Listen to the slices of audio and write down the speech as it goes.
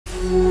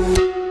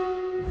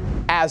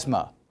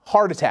Asthma,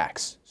 heart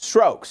attacks,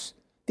 strokes.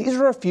 These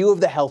are a few of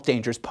the health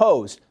dangers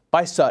posed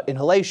by soot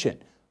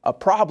inhalation, a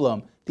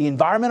problem the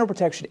Environmental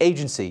Protection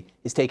Agency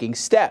is taking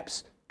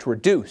steps to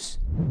reduce.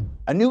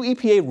 A new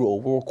EPA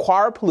rule will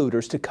require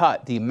polluters to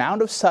cut the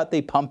amount of soot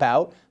they pump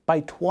out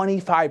by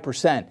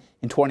 25%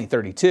 in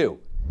 2032.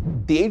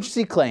 The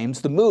agency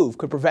claims the move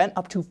could prevent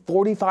up to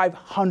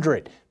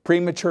 4,500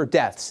 premature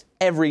deaths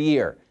every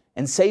year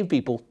and save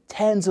people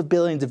tens of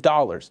billions of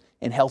dollars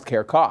in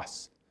healthcare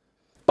costs.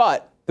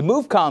 But the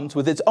move comes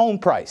with its own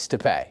price to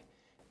pay.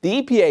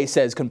 The EPA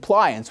says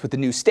compliance with the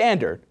new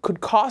standard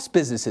could cost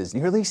businesses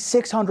nearly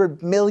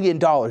 $600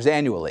 million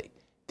annually.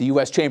 The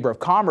U.S. Chamber of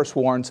Commerce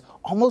warns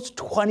almost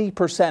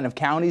 20% of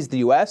counties in the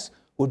U.S.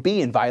 would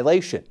be in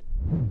violation.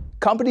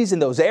 Companies in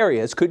those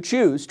areas could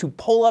choose to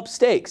pull up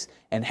stakes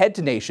and head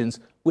to nations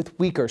with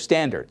weaker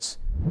standards.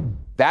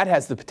 That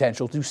has the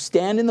potential to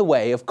stand in the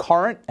way of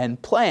current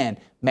and planned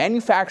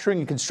manufacturing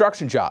and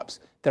construction jobs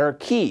that are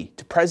key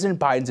to President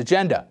Biden's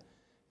agenda.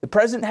 The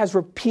president has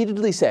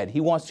repeatedly said he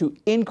wants to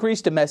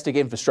increase domestic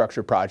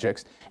infrastructure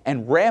projects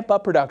and ramp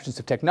up productions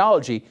of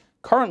technology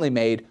currently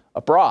made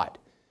abroad.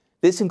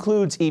 This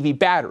includes EV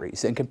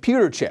batteries and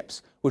computer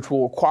chips, which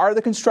will require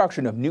the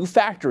construction of new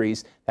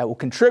factories that will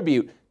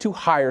contribute to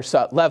higher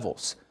soot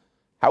levels.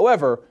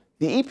 However,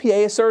 the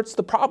EPA asserts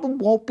the problem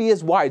won't be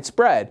as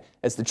widespread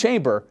as the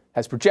chamber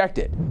has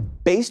projected.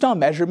 Based on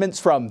measurements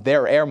from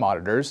their air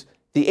monitors,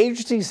 the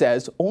agency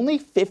says only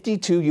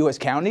 52 U.S.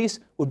 counties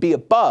would be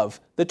above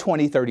the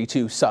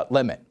 2032 soot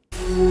limit.